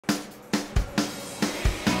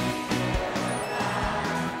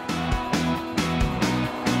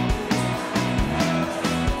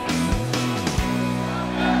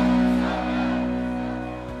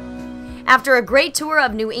After a great tour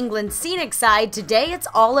of New England's scenic side, today it's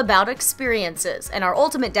all about experiences, and our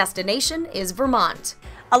ultimate destination is Vermont.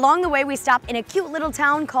 Along the way, we stop in a cute little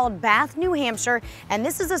town called Bath, New Hampshire, and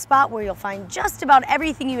this is a spot where you'll find just about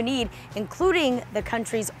everything you need, including the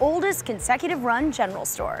country's oldest consecutive-run general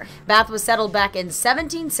store. Bath was settled back in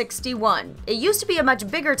 1761. It used to be a much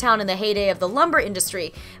bigger town in the heyday of the lumber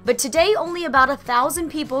industry, but today only about 1,000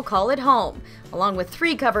 people call it home, along with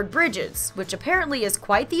 3 covered bridges, which apparently is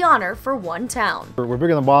quite the honor for one town. We're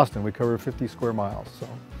bigger than Boston. We cover 50 square miles, so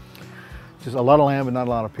just a lot of land but not a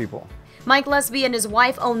lot of people. Mike Lesby and his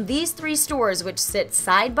wife own these 3 stores, which sit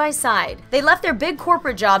side by side. They left their big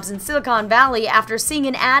corporate jobs in Silicon Valley after seeing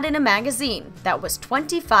an ad in a magazine. That was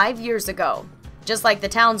 25 years ago. Just like the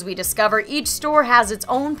towns we discover, each store has its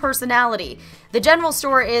own personality. The general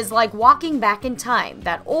store is like walking back in time,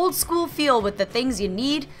 that old school feel with the things you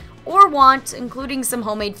need or want, including some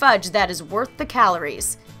homemade fudge that is worth the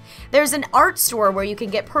calories. There's an art store where you can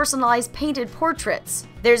get personalized painted portraits.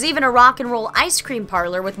 There's even a rock and roll ice cream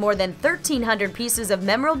parlor with more than 1,300 pieces of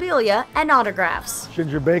memorabilia and autographs.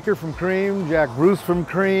 Ginger Baker from Cream, Jack Bruce from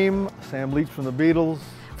Cream, Sam Leach from the Beatles.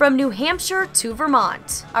 From New Hampshire to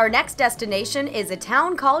Vermont, our next destination is a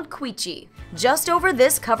town called Tcl. Just over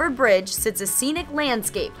this covered bridge sits a scenic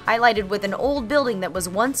landscape highlighted with an old building that was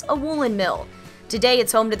once a woolen mill. Today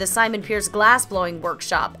it's home to the Simon Pierce glassblowing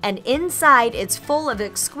workshop, and inside it's full of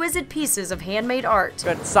exquisite pieces of handmade art.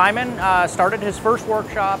 But Simon started his first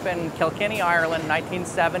workshop in Kilkenny, Ireland in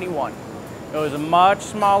 1971. It was a much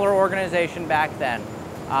smaller organization back then.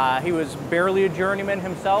 He was barely a journeyman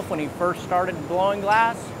himself when he first started blowing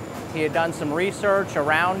glass. He had done some research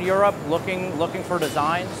around Europe looking for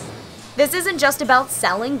designs. This isn't just about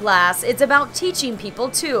selling glass, it's about teaching people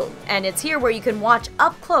too. And it's here where you can watch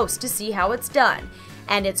up close to see how it's done.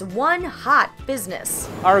 And it's one hot business.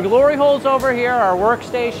 Our glory holes over here, our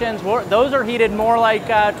workstations, those are heated more like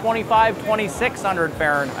 2,600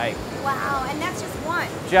 Fahrenheit. Wow, and that's just one?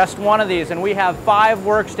 Just one of these, and we have 5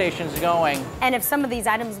 workstations going. And if some of these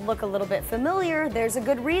items look a little bit familiar, there's a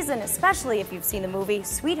good reason, especially if you've seen the movie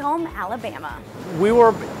Sweet Home Alabama. We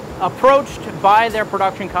were approached by their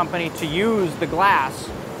production company to use the glass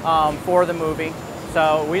for the movie,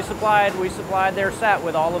 so we supplied their set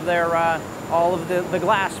with all of the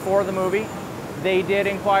glass for the movie. They did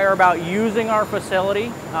inquire about using our facility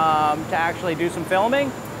to actually do some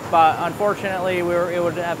filming, but unfortunately it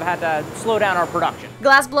would have had to slow down our production.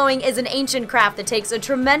 Glass blowing is an ancient craft that takes a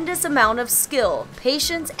tremendous amount of skill,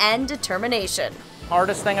 patience, and determination.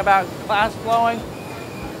 Hardest thing about glass blowing?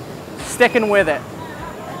 Sticking with it.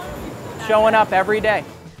 Showing up every day.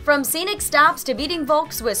 From scenic stops to beating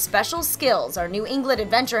folks with special skills, our New England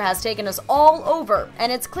adventure has taken us all over,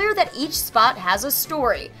 and it's clear that each spot has a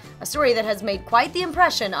story that has made quite the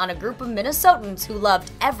impression on a group of Minnesotans who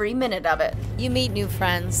loved every minute of it. You meet new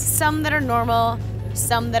friends, some that are normal,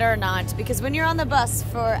 some that are not, because when you're on the bus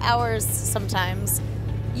for hours sometimes,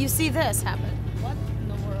 you see this happen. What in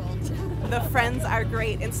the world? The friends are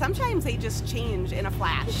great, and sometimes they just change in a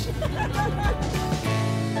flash.